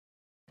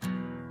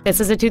This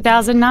is a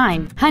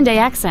 2009 Hyundai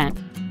Accent.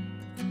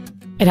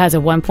 It has a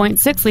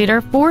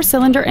 1.6-liter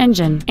four-cylinder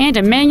engine and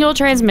a manual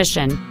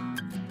transmission.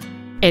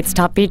 Its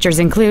top features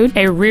include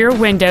a rear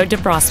window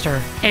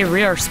defroster, a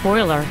rear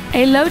spoiler,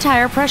 a low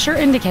tire pressure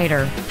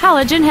indicator,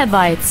 halogen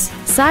headlights,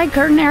 side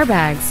curtain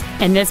airbags,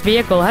 and this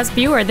vehicle has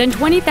fewer than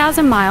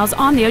 20,000 miles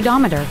on the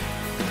odometer.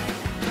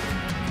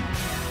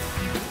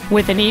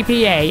 With an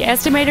EPA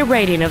estimated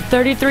rating of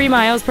 33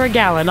 miles per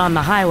gallon on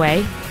the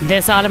highway,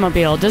 this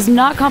automobile does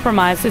not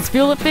compromise its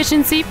fuel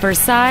efficiency for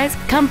size,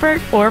 comfort,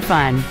 or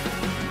fun.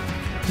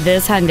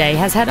 This Hyundai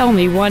has had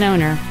only one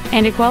owner,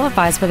 and it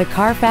qualifies for the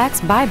Carfax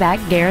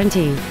buyback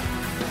guarantee.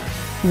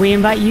 We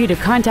invite you to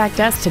contact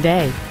us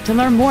today to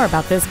learn more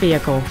about this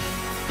vehicle.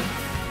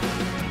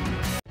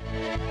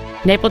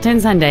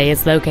 Napleton's Hyundai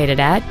is located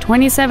at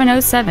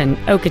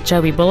 2707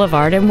 Okeechobee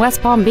Boulevard in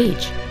West Palm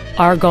Beach.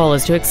 Our goal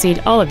is to exceed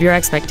all of your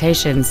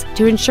expectations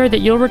to ensure that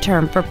you'll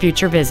return for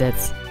future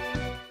visits.